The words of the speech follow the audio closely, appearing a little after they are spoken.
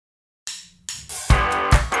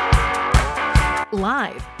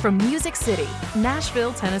Live from Music City,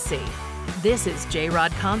 Nashville, Tennessee, this is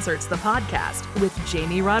J-Rod Concerts, the podcast with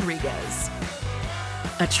Jamie Rodriguez.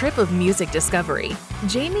 A trip of music discovery.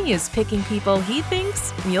 Jamie is picking people he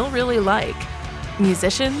thinks you'll really like.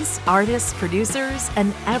 Musicians, artists, producers,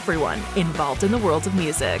 and everyone involved in the world of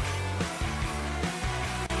music.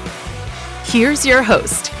 Here's your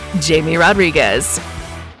host, Jamie Rodriguez.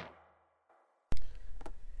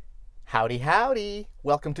 Howdy, howdy.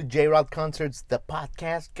 Welcome to J-Rod Concerts, the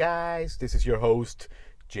podcast, guys. This is your host,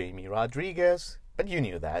 Jamie Rodriguez. But you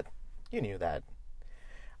knew that.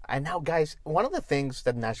 And now, guys, one of the things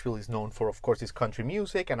that Nashville is known for, of course, is country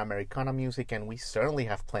music and Americana music, and we certainly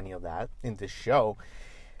have plenty of that in this show.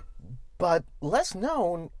 But less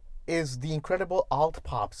known is the incredible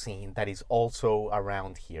alt-pop scene that is also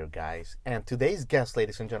around here, guys. And today's guest,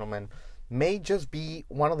 ladies and gentlemen, may just be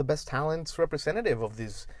one of the best talents representative of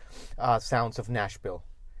these sounds of Nashville.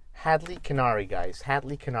 Hadley Kennary, guys.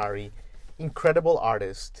 Hadley Kennary, incredible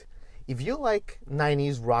artist. If you like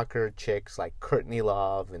 90s rocker chicks like Courtney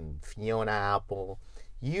Love and Fiona Apple,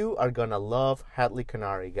 you are gonna love Hadley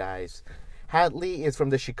Kennary, guys. Hadley is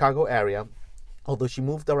from the Chicago area, although she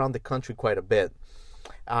moved around the country quite a bit.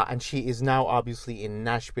 And she is now obviously in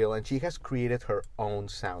Nashville, and she has created her own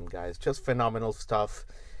sound, guys. Just phenomenal stuff.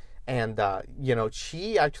 And,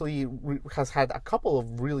 she actually has had a couple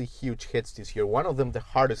of really huge hits this year. One of them, the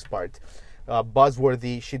hardest part,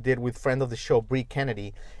 Buzzworthy, she did with friend of the show,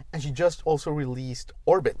 Kennary. And she just also released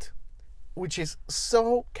Orbit, which is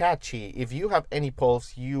so catchy. If you have any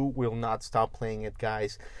pulse, you will not stop playing it,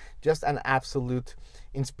 guys. Just an absolute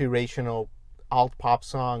inspirational alt-pop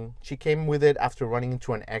song. She came with it after running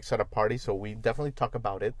into an ex at a party, so we definitely talk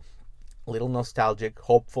about it. A little nostalgic,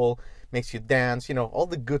 hopeful, makes you dance, all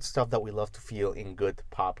the good stuff that we love to feel in good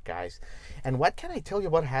pop, guys. And what can I tell you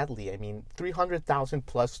about Hadley? I mean, 300,000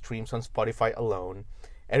 plus streams on Spotify alone,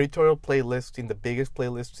 editorial playlists in the biggest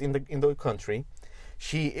playlists in the country.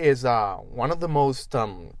 She is one of the most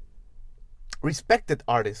respected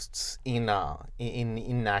artists in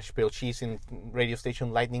Nashville. She's in radio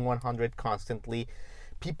station Lightning 100 constantly.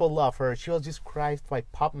 People love her. She was described by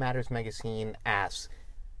Pop Matters magazine as,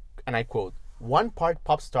 and I quote, "one part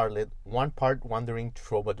pop starlet, one part wandering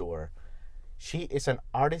troubadour." She is an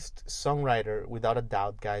artist-songwriter without a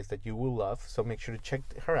doubt, guys, that you will love. So make sure to check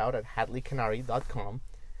her out at hadleykennary.com.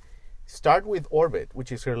 Start with Orbit,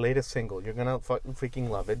 which is her latest single. You're going to freaking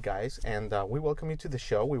love it, guys. And we welcome you to the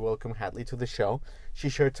show. We welcome Hadley to the show. She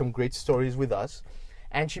shared some great stories with us.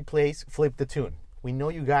 And she plays Flip the Tune. We know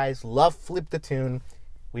you guys love Flip the Tune.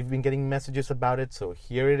 We've been getting messages about it, so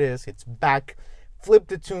here it is. It's back. Flip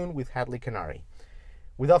the Tune with Hadley Kennary.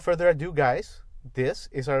 Without further ado, guys, this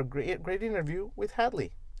is our great interview with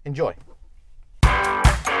Hadley. Enjoy.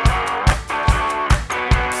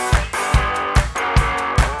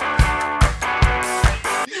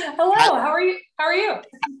 Hello, how are you?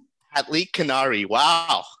 Hadley Kennary.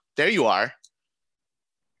 Wow, there you are.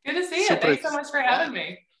 Good to see you. Thanks so much for having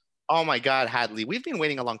me. Oh my God, Hadley, we've been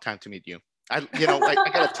waiting a long time to meet you. I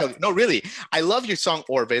gotta tell you, no, really, I love your song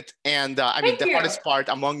Orbit, and the hardest part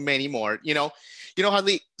among many more.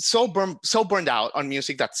 Hadley, so burned out on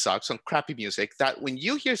music that sucks, on crappy music, that when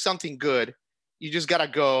you hear something good, you just gotta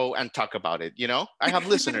go and talk about it. I have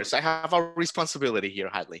listeners. I have a responsibility here,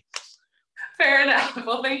 Hadley. Fair enough.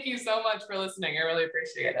 Well, thank you so much for listening. I really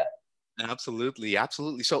appreciate it. Absolutely.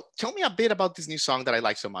 So tell me a bit about this new song that I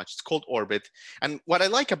like so much. It's called Orbit. And what I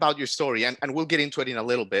like about your story, and we'll get into it in a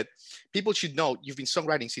little bit, people should know you've been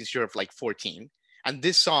songwriting since you're like 14. And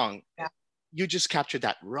this song, you just captured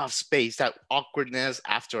that rough space, that awkwardness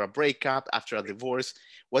after a breakup, after a divorce.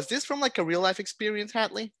 Was this from like a real life experience,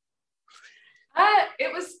 Hadley?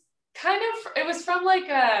 It was from like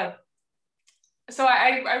a... So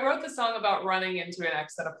I wrote the song about running into an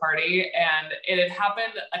ex at a party, and it had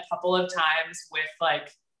happened a couple of times with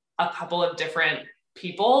like a couple of different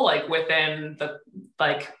people, like within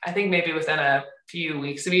I think maybe within a few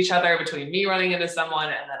weeks of each other, between me running into someone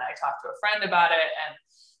and then I talked to a friend about it. And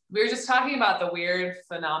we were just talking about the weird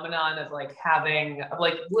phenomenon of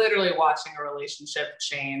literally watching a relationship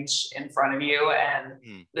change in front of you, and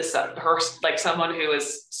someone who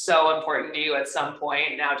is so important to you at some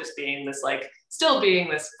point now just being this still being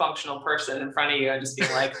this functional person in front of you, and just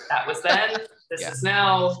being like, that was then, this is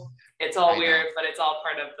now. It's all weird, but it's all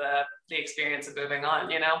part of the experience of moving on,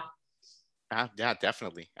 Yeah,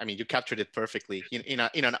 definitely. I mean, you captured it perfectly in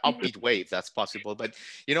an upbeat way, if that's possible. But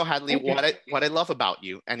Hadley, what I love about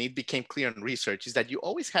you, and it became clear in research, is that you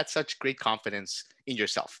always had such great confidence in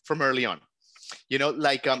yourself from early on.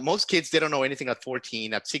 Most kids, they don't know anything at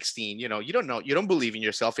 14, at 16. You don't know, you don't believe in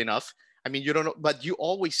yourself enough. I mean, you don't know, but you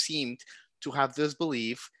always seemed to have this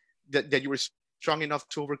belief that you were strong enough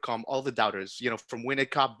to overcome all the doubters, from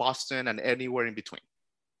Winnicott, Boston, and anywhere in between?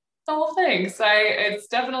 Oh, thanks. It's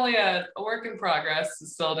definitely a work in progress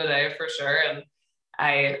still today, for sure. And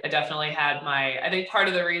I definitely had I think part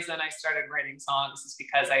of the reason I started writing songs is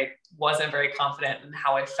because I wasn't very confident in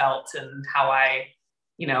how I felt and how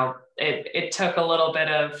it took a little bit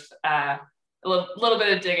of, little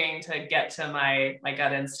bit of digging to get to my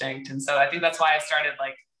gut instinct. And so I think that's why I started,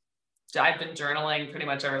 I've been journaling pretty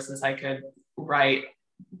much ever since I could write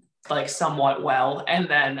somewhat well. And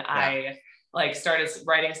then I started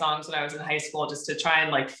writing songs when I was in high school just to try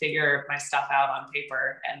and figure my stuff out on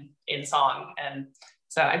paper and in song. And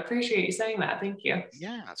so I appreciate you saying that. Thank you.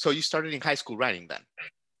 Yeah. So you started in high school writing then?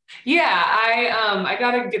 Yeah. I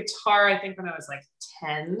got a guitar, I think when I was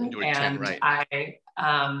 10. You were and 10, right.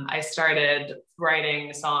 I started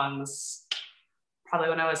writing songs probably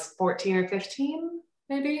when I was 14 or 15,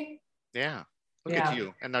 maybe. Yeah. Look at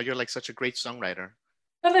you. And now you're such a great songwriter.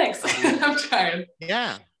 Oh, thanks. I'm trying.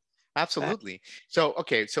 Yeah. Absolutely. So,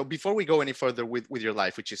 okay. So before we go any further with your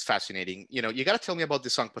life, which is fascinating, you got to tell me about the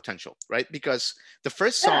song Potential, right? Because the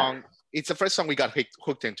first song, it's the first song we got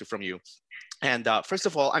hooked into from you. And first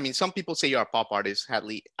of all, I mean, some people say you're a pop artist,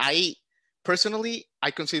 Hadley. Personally, I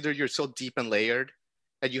consider you're so deep and layered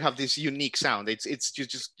that you have this unique sound. It's you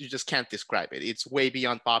just can't describe it. It's way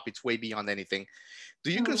beyond pop. It's way beyond anything.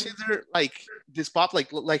 Do you consider this pop,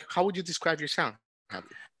 how would you describe your sound,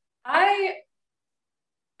 Hadley?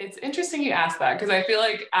 It's interesting you ask that, because I feel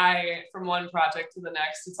like from one project to the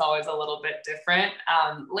next, it's always a little bit different.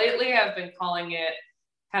 Lately, I've been calling it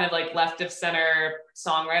kind of left of center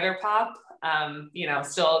songwriter pop.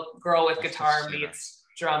 Still girl with guitar meets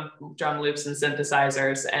drum loops and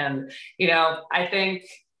synthesizers. And, I think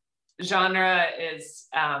genre is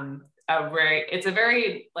it's a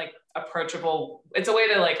very approachable, it's a way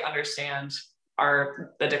to understand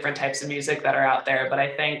the different types of music that are out there. But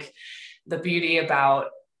I think the beauty about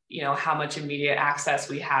how much immediate access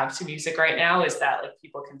we have to music right now is that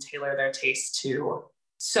people can tailor their taste to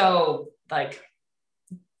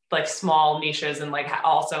small niches, and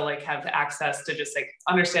also have access to just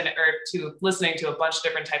understand it, or to listening to a bunch of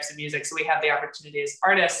different types of music. So we have the opportunity as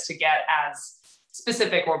artists to get as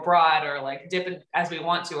specific or broad, or dip in as we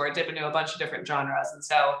want to, or dip into a bunch of different genres. And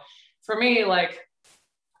so for me,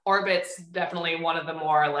 Orbit's definitely one of the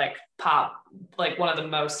more pop, one of the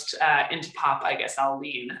most into pop, I guess I'll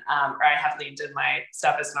lean, or I have leaned in my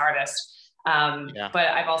stuff as an artist. But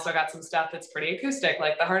I've also got some stuff that's pretty acoustic,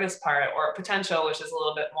 like The Hardest Part, or Potential, which is a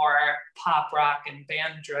little bit more pop rock and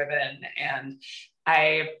band driven. And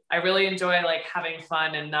I really enjoy having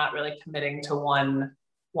fun and not really committing to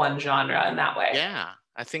one genre in that way. Yeah.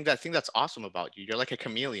 I think that's awesome about you. You're like a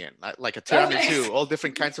chameleon, like a tiramisu, all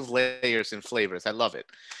different kinds of layers and flavors. I love it.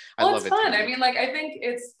 It's fun. I mean, I think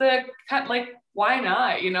it's why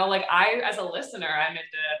not? I, as a listener, I'm into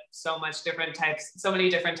so many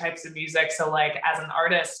different types of music. So as an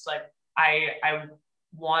artist, I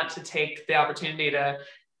want to take the opportunity to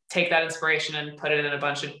take that inspiration and put it in a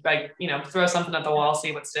bunch of throw something at the wall,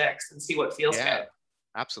 see what sticks, and see what feels good.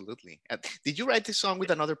 Absolutely. Did you write this song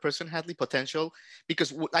with another person, Hadley? Potential?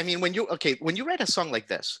 Because I mean, when you write a song like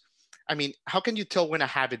this, I mean, how can you tell when a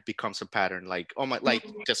habit becomes a pattern?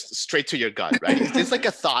 Just straight to your gut, right? Is this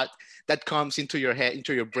a thought that comes into your head,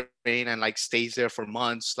 into your brain, and stays there for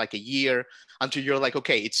months, a year, until you're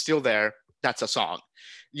okay, it's still there. That's a song.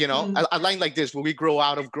 A line like this, will we grow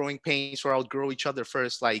out of growing pains or outgrow each other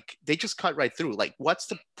first? They just cut right through. What's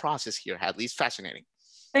the process here, Hadley? It's fascinating.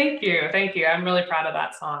 Thank you. I'm really proud of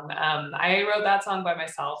that song. I wrote that song by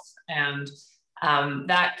myself, and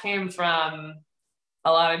that came from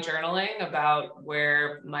a lot of journaling about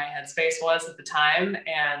where my headspace was at the time.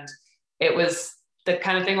 And it was the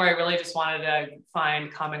kind of thing where I really just wanted to find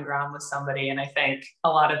common ground with somebody. And I think a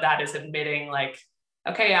lot of that is admitting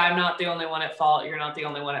okay, I'm not the only one at fault. You're not the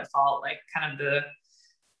only one at fault. Kind of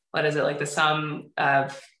the sum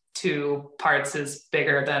of two parts is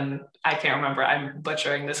bigger than, I can't remember, I'm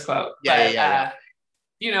butchering this quote, but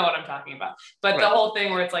you know what I'm talking about. But right. The whole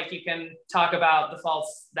thing where it's you can talk about the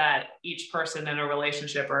faults that each person in a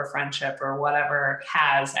relationship or a friendship or whatever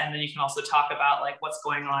has, and then you can also talk about what's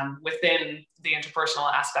going on within the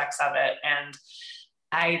interpersonal aspects of it. And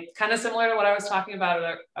I kind of similar to what I was talking about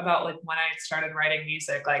when I started writing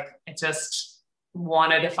music, I just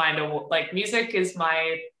wanted to find music is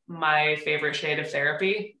my favorite shade of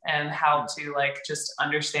therapy, and how to just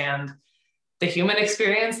understand the human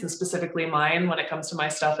experience, and specifically mine when it comes to my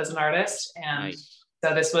stuff as an artist. And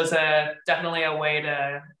so this was definitely a way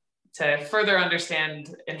to to further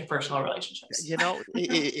understand interpersonal relationships. You know,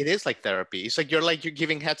 it is like therapy. It's like you're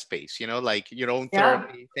giving headspace, you know, like your own Yeah.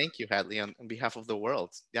 therapy. Thank you, Hadley, on behalf of the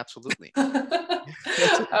world. Absolutely.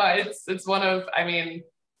 It's one of, I mean,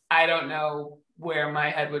 I don't know where my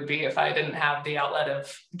head would be if I didn't have the outlet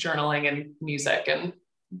of journaling and music and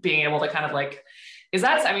being able to kind of like, because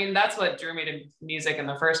that's, I mean, that's what drew me to music in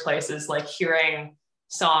the first place, is like hearing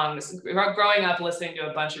songs, growing up listening to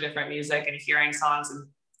a bunch of different music and hearing songs and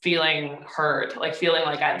feeling heard, like feeling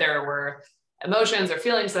like there were emotions or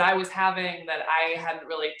feelings that I was having that I hadn't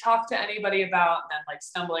really talked to anybody about, and then like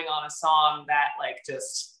stumbling on a song that like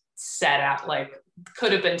just set out, like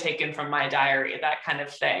could have been taken from my diary, that kind of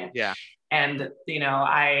thing. Yeah. And, you know,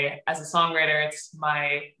 I, as a songwriter, it's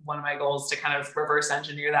one of my goals to kind of reverse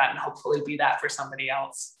engineer that and hopefully be that for somebody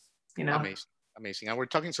else, you know? Amazing. And we're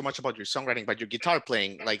talking so much about your songwriting, but your guitar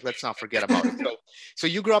playing, like, let's not forget about it. So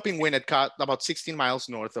you grew up in Winnetka, about 16 miles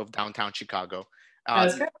north of downtown Chicago.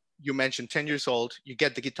 You mentioned 10 years old, you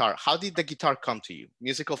get the guitar. How did the guitar come to you?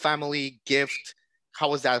 Musical family, gift?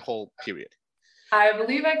 How was that whole period? I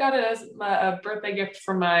believe I got it as a birthday gift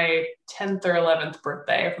for my 10th or 11th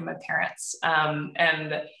birthday from my parents.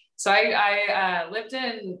 And so I lived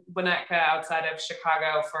in Winnetka outside of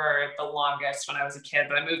Chicago for the longest when I was a kid,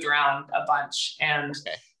 but I moved around a bunch. And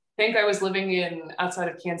I think I was living outside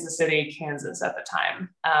of Kansas City, Kansas at the time.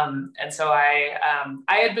 And so I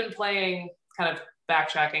had been playing, kind of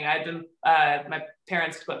backtracking. My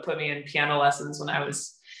parents put me in piano lessons when I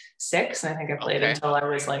was 6, and I think I played until I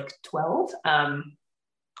was like 12. And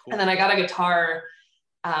then I got a guitar.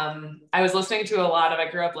 I was listening to I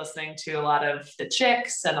grew up listening to a lot of the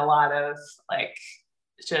Chicks and a lot of like,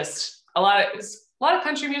 just a lot of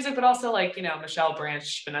country music, but also like, you know, Michelle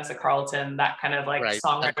Branch, Vanessa Carlton, that kind of like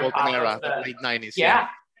songwriter pop era, of the late 90s. Yeah,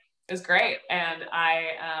 it was great. And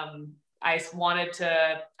I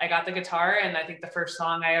got the guitar, and I think the first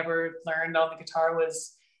song I ever learned on the guitar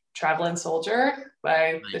was Traveling Soldier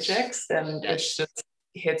by the Chicks, and it just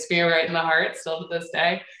hits me right in the heart still to this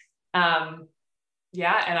day. And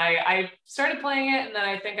I started playing it, and then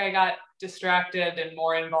I think I got distracted and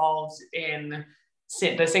more involved in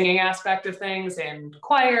the singing aspect of things, and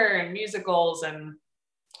choir and musicals and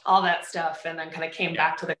all that stuff, and then kind of came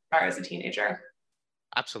back to the guitar as a teenager.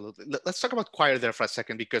 Absolutely. Let's talk about choir there for a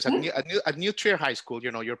second, because at New Trier High School,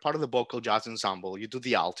 you know, you're part of the vocal jazz ensemble. You do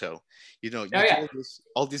the alto. You know, you do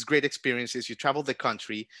all these great experiences. You travel the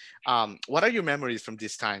country. What are your memories from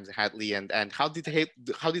these times, Hadley, and how did they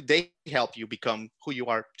help you become who you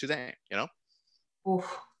are today? You know,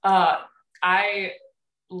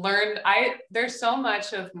 there's so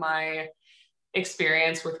much of my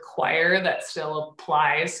experience with choir that still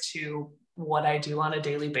applies to what I do on a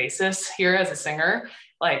daily basis here as a singer,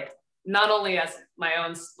 like not only as my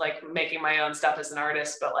own, like making my own stuff as an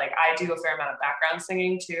artist, but like I do a fair amount of background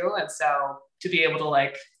singing too. And so to be able to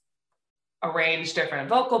like arrange different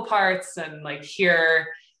vocal parts and like hear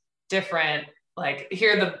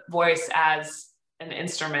the voice as an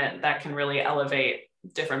instrument that can really elevate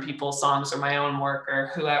different people's songs or my own work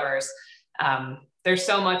or whoever's, there's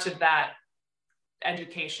so much of that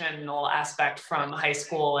educational aspect from high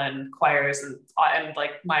school and choirs and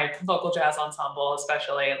like my vocal jazz ensemble,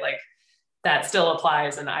 especially, like that still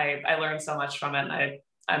applies. And I learned so much from it, and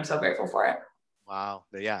I'm so grateful for it. Wow.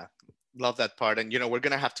 Yeah. Love that part. And, you know, we're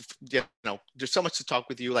going to have to, you know, there's so much to talk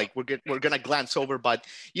with you. Like we're going to glance over, but,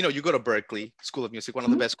 you know, you go to Berklee School of Music, one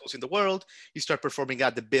of the best schools in the world. You start performing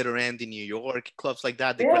at the Bitter End in New York, clubs like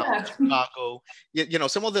that, the Ground in Chicago, you know,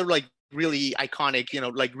 some of the like really iconic, you know,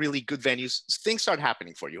 like really good venues. Things start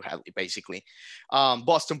happening for you, Hadley, basically.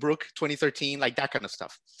 Boston Brook, 2013, like that kind of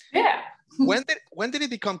stuff. Yeah. When did it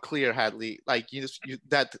become clear, Hadley, like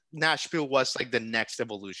that Nashville was like the next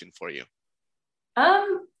evolution for you?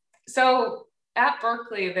 So at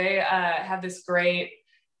Berklee, they had this great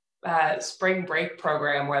spring break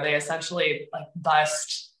program where they essentially like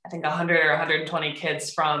bused, I think 100 or 120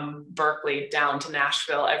 kids from Berklee down to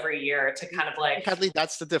Nashville every year to kind of like. Hadley,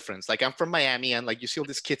 that's the difference. Like I'm from Miami, and like you see all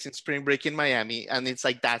these kids in spring break in Miami, and it's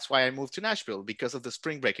like that's why I moved to Nashville, because of the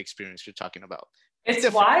spring break experience you're talking about. It's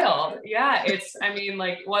wild. Yeah. I mean,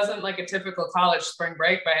 like, it wasn't like a typical college spring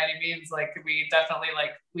break by any means. Like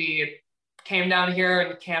we came down here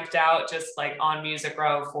and camped out just like on Music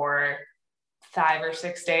Row for 5 or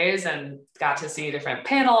 6 days and got to see different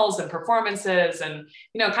panels and performances and,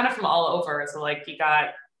 you know, kind of from all over. So like you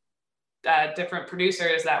got different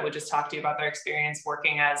producers that would just talk to you about their experience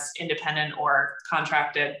working as independent or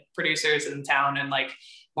contracted producers in town, and like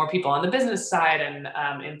more people on the business side and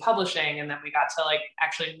in publishing. And then we got to like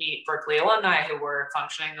actually meet Berkeley alumni who were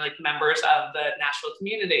functioning like members of the Nashville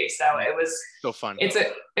community. So it was so fun.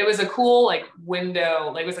 It was a cool like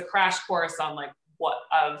window, like it was a crash course on like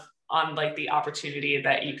on like the opportunity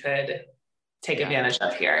that you could take advantage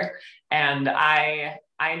of here. And I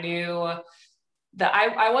knew that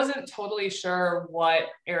I wasn't totally sure what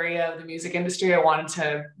area of the music industry I wanted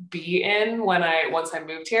to be in once I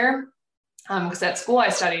moved here. Because at school I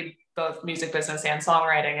studied both music business and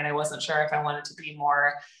songwriting, and I wasn't sure if I wanted to be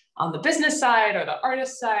more on the business side or the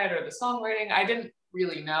artist side or the songwriting. I didn't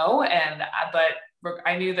really know, but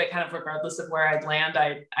I knew that kind of regardless of where I'd land,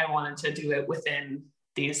 I wanted to do it within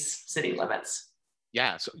these city limits.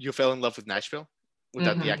 Yeah, so you fell in love with Nashville? Would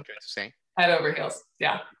that be accurate to say? Head over heels,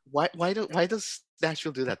 yeah. Why does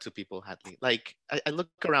Nashville do that to people, Hadley? Like I look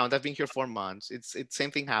around, I've been here 4 months. It's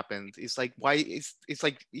same thing happened. It's like it's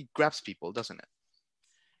like it grabs people, doesn't it?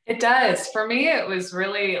 It does. For me, it was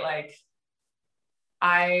really like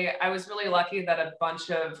I was really lucky that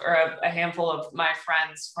a handful of my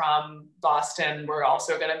friends from Boston were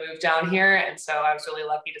also going to move down here, and so I was really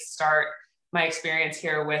lucky to start my experience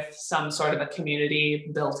here with some sort of a community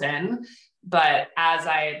built in. But as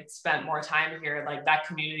I spent more time here, like that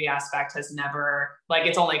community aspect has never, like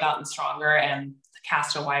it's only gotten stronger and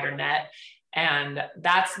cast a wider net. And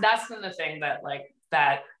that's been the thing that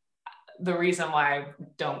the reason why I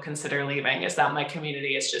don't consider leaving is that my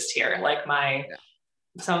community is just here. Like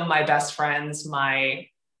some of my best friends, my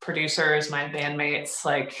producers, my bandmates,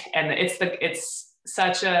 and it's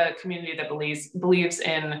such a community that believes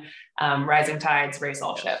in rising tides raise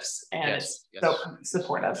all ships, and it's so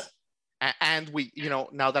supportive. And we,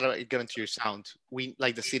 now that I get into your sound, we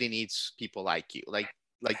like the city needs people like you, like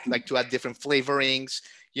to add different flavorings,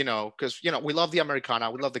 because we love the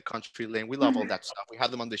Americana, we love the country lane, we love all that stuff. We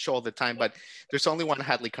have them on the show all the time, but there's only one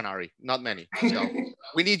Hadley Kennary, not many. So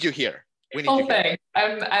we need you here. We need you here.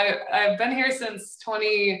 I've been here since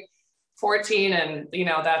 2014, and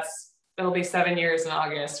it'll be 7 years in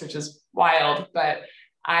August, which is wild. But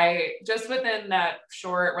I just within that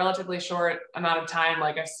relatively short amount of time,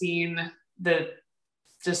 like I've seen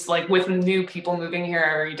just like with new people moving here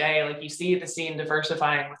every day, like you see the scene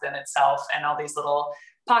diversifying within itself, and all these little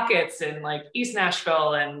pockets in like East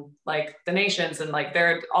Nashville and like the Nations, and like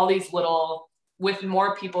there are all these little, with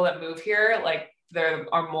more people that move here, like there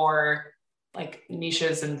are more like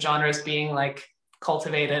niches and genres being like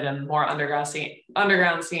cultivated and more underground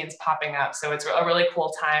scenes popping up. So it's a really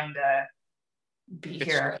cool time to be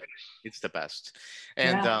here. It's the best.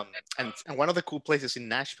 And and one of the cool places in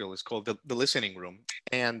Nashville is called the Listening Room.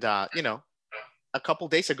 And a couple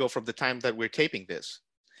days ago, from the time that we're taping this,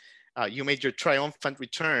 you made your triumphant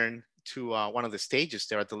return to one of the stages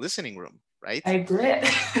there at the Listening Room, right? I did.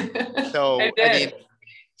 So I mean,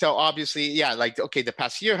 so obviously, okay, the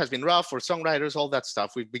past year has been rough for songwriters, all that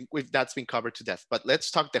stuff. That's been covered to death. But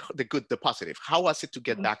let's talk the good, the positive. How was it to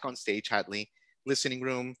get back on stage, Hadley, Listening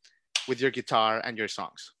Room, with your guitar and your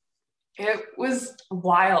songs? It was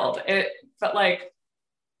wild. But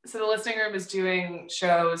so the Listening Room is doing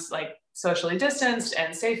shows like socially distanced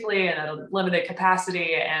and safely and at a limited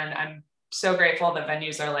capacity. And I'm so grateful that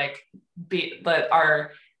venues are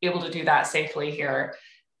are able to do that safely here.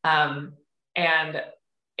 And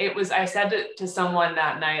I said to someone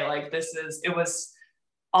that night, like, it was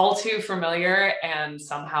all too familiar and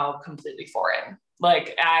somehow completely foreign.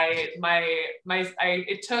 Like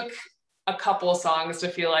it took a couple songs to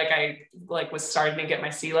feel like I was starting to get my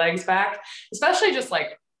sea legs back, especially just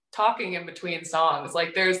like talking in between songs.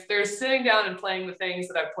 Like there's sitting down and playing the things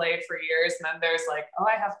that I've played for years. And then there's like, oh,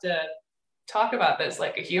 I have to talk about this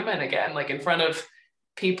like a human again, like in front of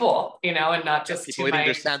people, and not just people eating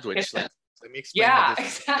their sandwich. Let me explain.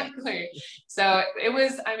 Exactly. So it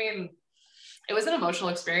was an emotional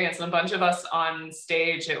experience, and a bunch of us on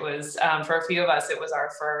stage, it was, for a few of us, it was our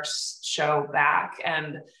first show back.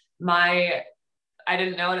 And I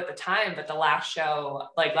didn't know it at the time, but the last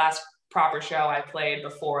proper show I played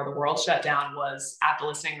before the world shut down was at the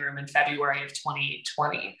Listening Room in February of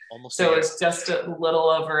 2020. So it was just a little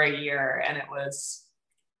over a year, and it was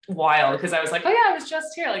wild because I was like, oh yeah, I was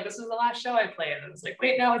just here. Like, this was the last show I played. And I was like,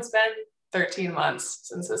 wait, no, it's been 13 months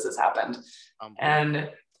since this has happened. And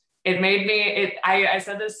it made me, I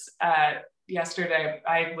said this yesterday.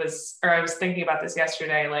 I was thinking about this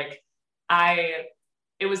yesterday. Like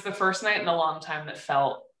it was the first night in a long time that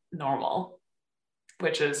felt normal,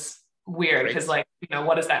 which is weird because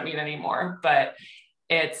what does that mean anymore? But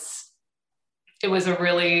it was a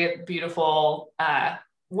really beautiful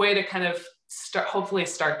way to kind of hopefully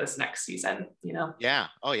start this next season, you know? Yeah.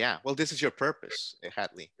 Oh yeah. Well, this is your purpose,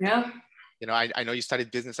 Hadley. Yeah. You know, I know you studied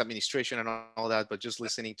business administration and all that, but just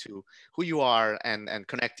listening to who you are and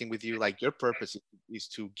connecting with you, like your purpose is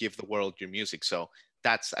to give the world your music. So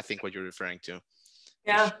that's, I think, what you're referring to.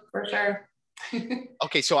 Yeah, for sure.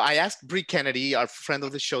 Okay, so I asked Brie Kennedy, our friend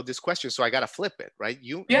of the show, this question, so I gotta flip it, right?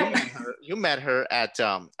 You met her at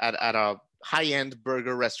a high-end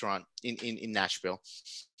burger restaurant in Nashville.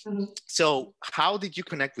 Mm-hmm. So how did you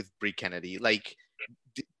connect with Brie Kennedy? Like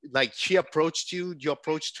she approached you, you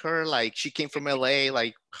approached her, like she came from LA,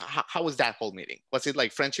 like how was that whole meeting? Was it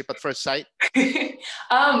like friendship at first sight?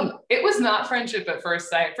 It was not friendship at first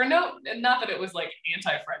sight, not that it was like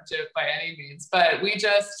anti-friendship by any means, but we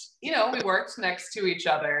just, we worked next to each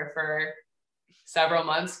other for several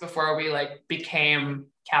months before we like became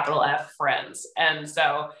capital F friends. And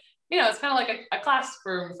so, it's kind of like a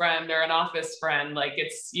classroom friend or an office friend. Like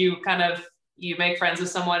you make friends with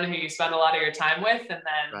someone who you spend a lot of your time with. And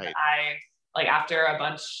then after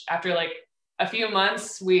a few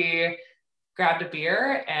months, we grabbed a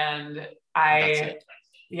beer and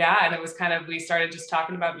and it was kind of, we started just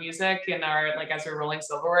talking about music and as we're rolling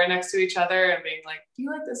silverware next to each other and being like, do you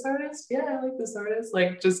like this artist? Yeah, I like this artist.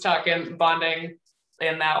 Like just talking, bonding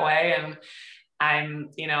in that way. And I'm,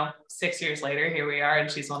 6 years later, here we are. And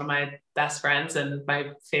she's one of my best friends and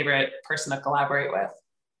my favorite person to collaborate with.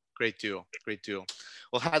 Great duo.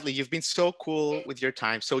 Well, Hadley, you've been so cool with your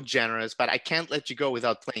time, so generous, but I can't let you go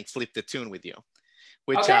without playing Flip the Tune with you,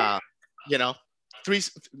 which, okay.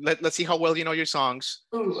 Let's see how well you know your songs.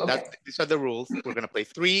 Ooh, okay. These are the rules. We're going to play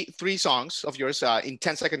three songs of yours in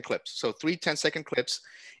 10-second clips. So 3 10-second clips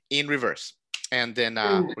in reverse. And then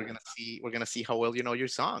we're going to see how well you know your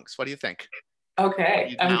songs. What do you think?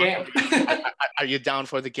 Okay, I'm game. Are you down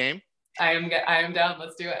for the game? I am down.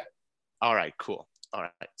 Let's do it. All right, cool. All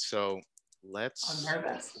right, so let's I'm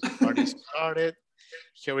nervous. Already started.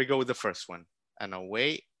 Here we go with the first one. And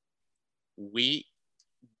away we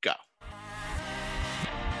go.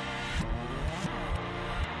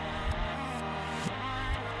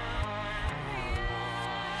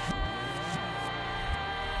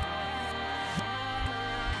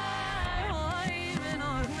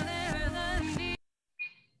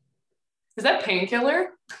 Is that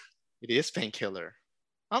Painkiller? It is Painkiller.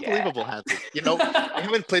 Unbelievable, Hadley. I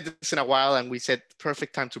haven't played this in a while, and we said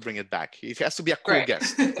perfect time to bring it back. It has to be a cool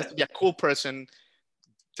guest. It has to be a cool person.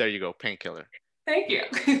 There you go, Painkiller. Thank you.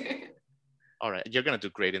 All right, you're gonna do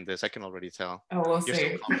great in this. I can already tell. Oh, we'll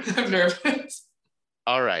see. I'm nervous.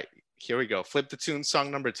 All right, here we go. Flip the Tune, song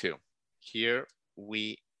number 2. Here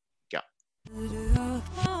we go.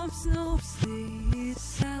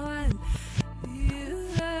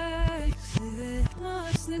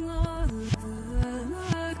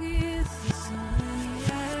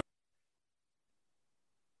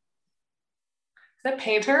 Is that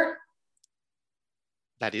Painter?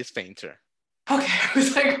 That is Painter. Okay, I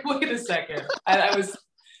was like, wait a second. I was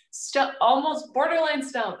almost borderline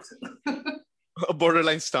stumped.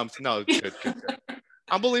 Borderline stumped. No, good.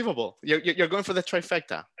 Unbelievable. You're going for the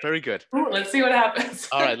trifecta. Very good. Ooh, let's see what happens.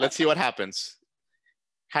 All right, let's see what happens.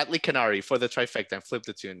 Hadley Kennary for the trifecta and Flip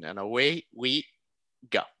the Tune. And away we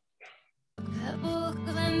go.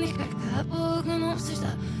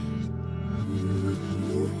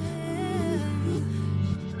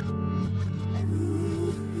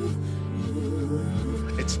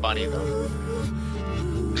 It's funny though.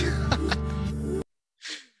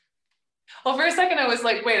 Well, for a second I was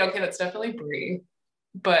like, wait, okay, that's definitely Brie.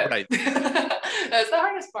 But right. That's the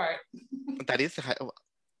hardest part. That is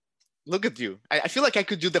look at you. I feel like I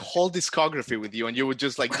could do the whole discography with you and you would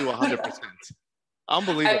just like do 100%.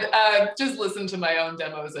 Unbelievable. I've just listened to my own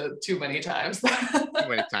demos too many times. Too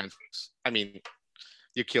many times. I mean,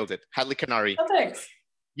 you killed it. Hadley Kennary. Oh, thanks.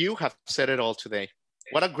 You have said it all today.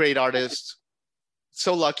 What a great artist.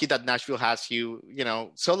 So lucky that Nashville has you,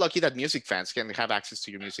 so lucky that music fans can have access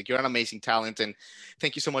to your music. You're an amazing talent. And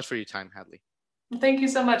thank you so much for your time, Hadley. Thank you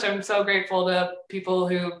so much. I'm so grateful to people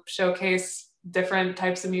who showcase different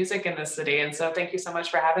types of music in this city. And so thank you so much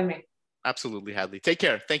for having me. Absolutely, Hadley. Take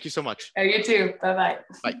care. Thank you so much. Oh, you too. Bye-bye.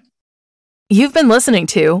 Bye. You've been listening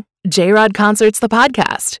to J-Rod Concerts, the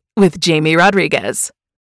podcast with Jamie Rodriguez.